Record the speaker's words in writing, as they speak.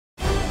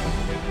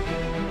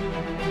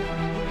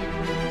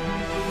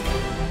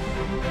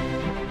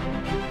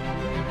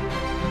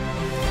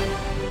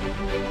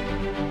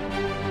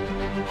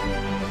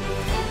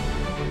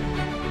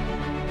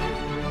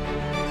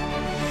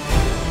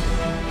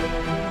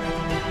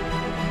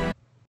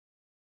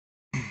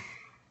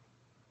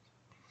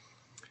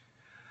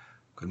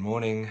Good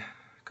morning.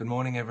 Good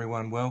morning,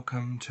 everyone.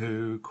 Welcome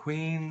to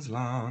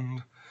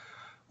Queensland.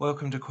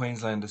 Welcome to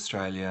Queensland,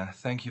 Australia.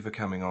 Thank you for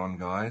coming on,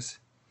 guys.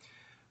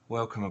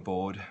 Welcome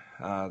aboard.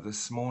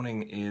 This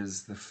morning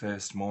is the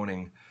first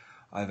morning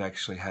I've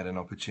actually had an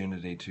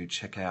opportunity to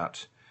check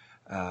out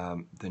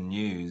the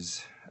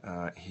news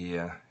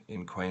here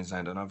in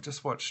Queensland, and I've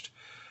just watched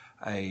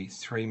a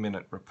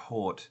 3-minute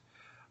report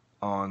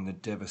on the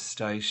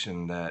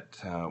devastation that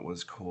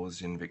was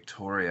caused in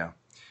Victoria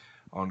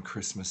on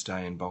Christmas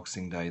Day and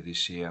Boxing Day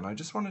this year, and I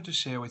just wanted to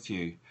share with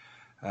you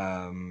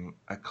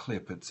a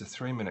clip. It's a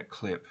 3-minute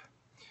clip.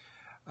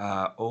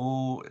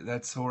 Oh,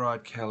 that's all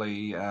right,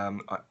 Kelly. Yeah,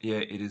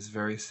 it is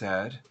very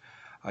sad.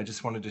 I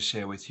just wanted to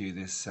share with you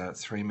this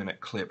 3-minute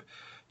clip,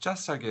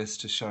 just I guess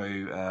to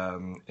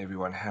show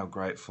everyone how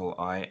grateful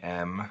I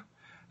am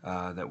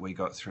that we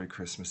got through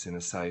Christmas in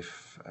a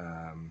safe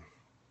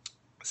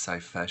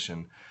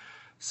fashion.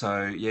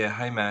 So yeah,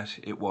 hey Matt,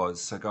 it was.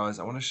 So guys,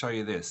 I want to show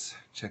you this.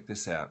 Check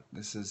this out.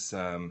 This is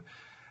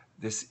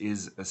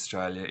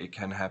Australia. It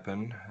can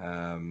happen.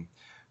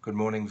 Good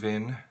morning,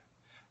 Vin.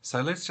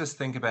 So let's just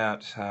think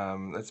about,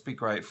 let's be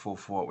grateful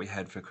for what we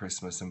had for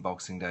Christmas and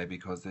Boxing Day,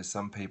 because there's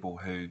some people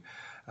who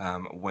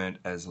weren't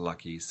as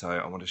lucky. So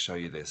I want to show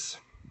you this.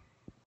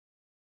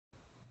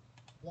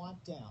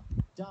 Wiped out,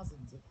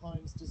 dozens of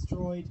homes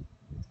destroyed,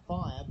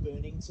 fire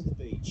burning to the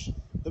beach.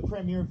 The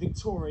Premier of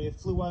Victoria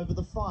flew over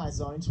the fire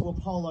zone to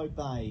Apollo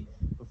Bay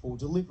before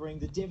delivering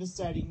the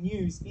devastating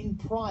news in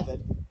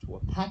private to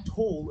a packed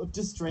hall of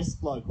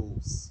distressed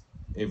locals.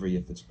 Every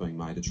effort's being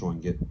made to try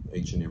and get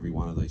each and every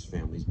one of these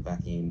families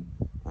back in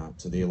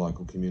to their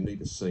local community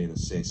to see and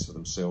assess for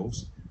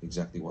themselves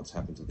exactly what's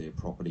happened to their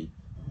property.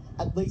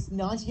 At least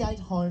 98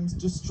 homes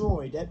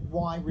destroyed at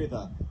Wye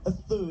River, a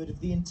third of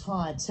the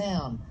entire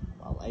town,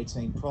 while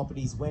 18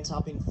 properties went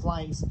up in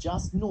flames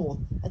just north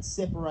at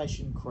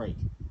Separation Creek.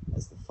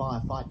 As the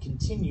firefight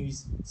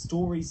continues,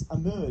 stories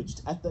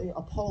emerged at the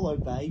Apollo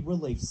Bay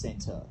Relief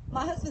Centre.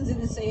 My husband's in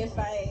the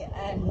CFA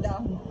and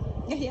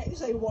he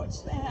actually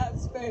watched the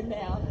house burn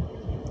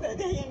down that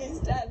he and his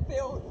dad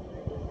built.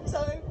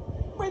 So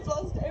we've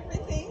lost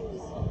everything.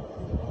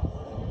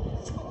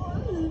 It's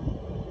gone.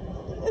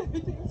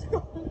 Everything's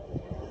gone.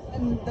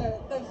 And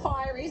the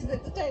fireys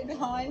that stay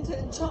behind to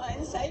try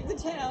and save the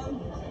town.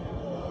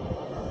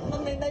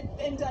 I mean, they've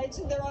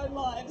endangered their own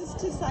lives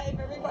to save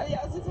everybody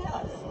else's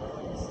house.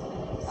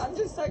 I'm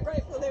just so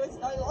grateful there was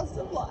no loss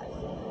of life.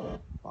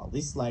 While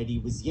this lady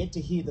was yet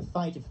to hear the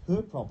fate of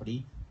her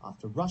property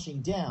after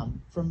rushing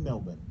down from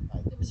Melbourne.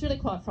 It was really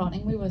quite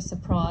frightening. We were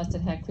surprised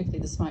at how quickly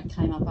the smoke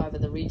came up over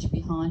the ridge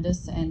behind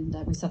us, and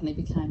we suddenly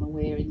became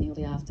aware in the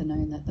early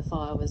afternoon that the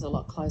fire was a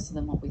lot closer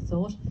than what we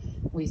thought.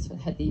 We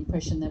had the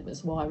impression that it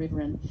was Wye River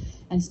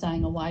and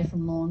staying away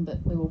from Lorne,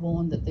 but we were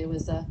warned that there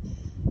was a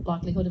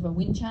likelihood of a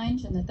wind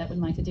change and that would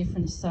make a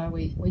difference, so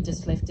we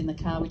just left in the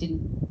car. We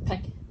didn't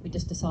pack, we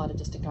just decided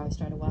just to go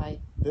straight away.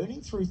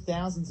 Burning through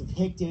thousands of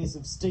hectares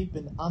of steep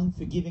and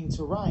unforgiving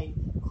terrain,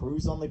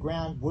 crews on the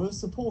ground were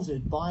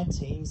supported by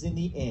teams in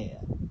the air.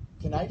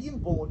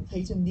 Canadian-born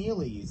Peter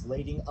Neely is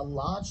leading a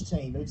large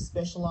team of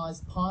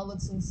specialised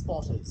pilots and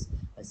spotters.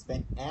 They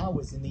spent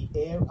hours in the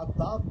air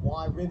above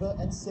Wye River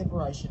and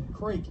Separation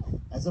Creek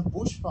as a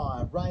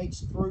bushfire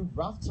raged through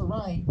rough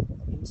terrain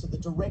and into the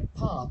direct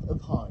path of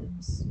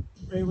homes.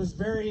 It was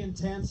very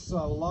intense, a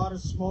lot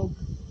of smoke,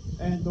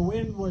 and the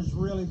wind was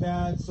really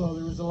bad, so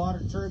there was a lot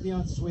of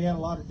turbulence. We had a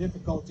lot of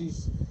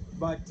difficulties,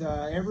 but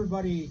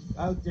everybody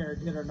out there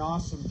did an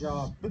awesome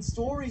job. But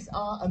stories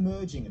are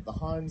emerging of the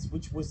homes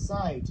which were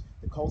saved.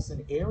 The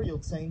Colson aerial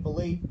team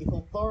believe if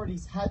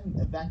authorities hadn't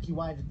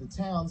evacuated the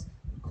towns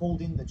and called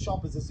in the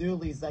choppers as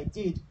early as they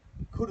did,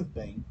 it could have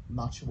been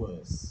much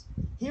worse.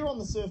 Here on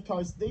the Surf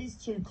Coast,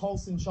 these two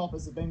Colson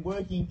choppers have been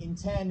working in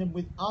tandem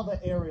with other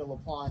aerial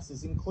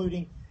appliances,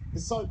 including the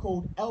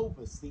so-called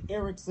Elvis, the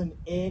Ericsson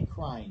air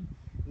crane.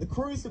 The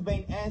crews have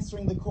been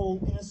answering the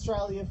call in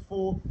Australia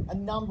for a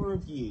number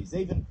of years,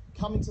 even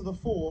coming to the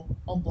fore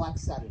on Black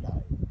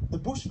Saturday. The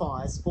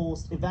bushfires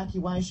forced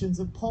evacuations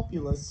of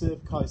popular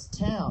Surf Coast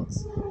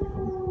towns.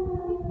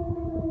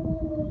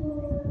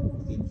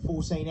 Within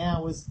 14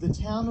 hours, the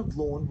town of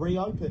Lorne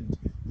reopened,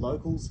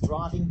 locals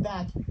driving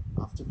back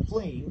after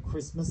fleeing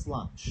Christmas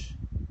lunch.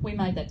 We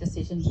made that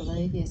decision to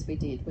leave, yes we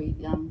did. We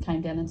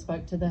came down and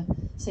spoke to the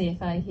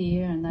CFA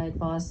here, and they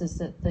advised us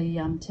that the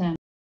town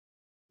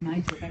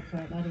made to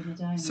evacuate later in the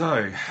day.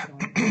 So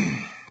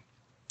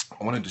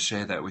I wanted to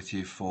share that with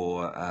you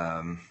for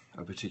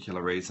a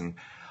particular reason.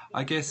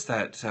 I guess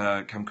that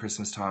come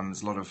Christmas time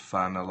there's a lot of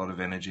fun, a lot of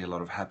energy, a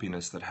lot of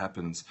happiness that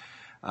happens,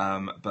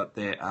 but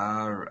there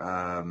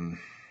are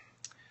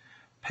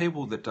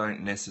people that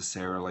don't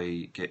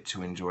necessarily get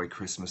to enjoy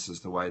Christmases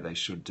the way they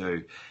should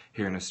do.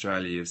 Here in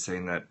Australia, you've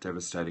seen that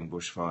devastating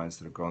bushfires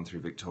that have gone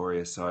through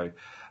Victoria. So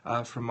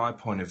from my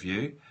point of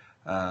view,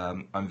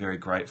 I'm very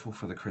grateful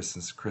for the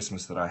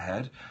Christmas that I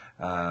had.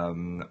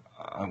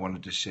 I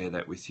wanted to share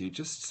that with you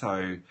just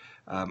so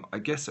I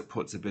guess it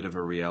puts a bit of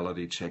a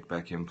reality check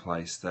back in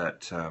place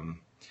that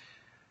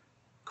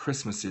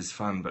Christmas is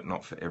fun but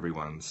not for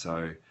everyone.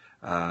 So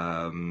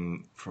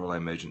for all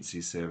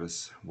emergency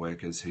service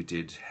workers who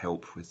did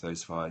help with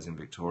those fires in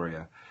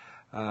Victoria.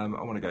 I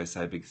want to go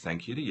say a big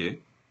thank you to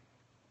you.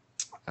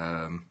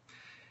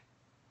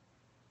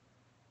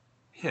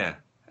 Yeah,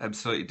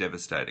 absolutely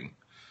devastating.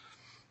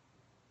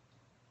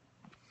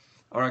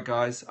 Alright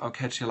guys, I'll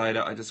catch you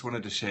later. I just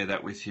wanted to share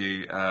that with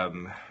you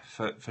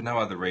for no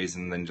other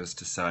reason than just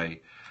to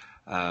say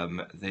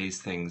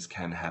these things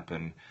can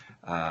happen.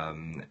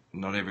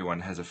 Not everyone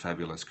has a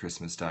fabulous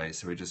Christmas day,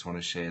 so we just want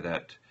to share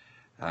that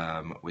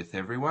with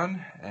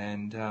everyone.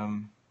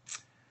 And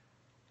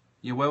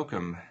you're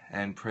welcome,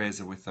 and prayers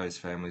are with those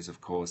families,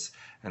 of course,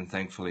 and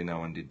thankfully no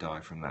one did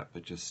die from that,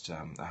 but just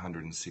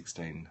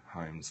 116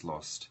 homes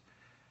lost.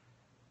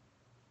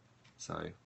 So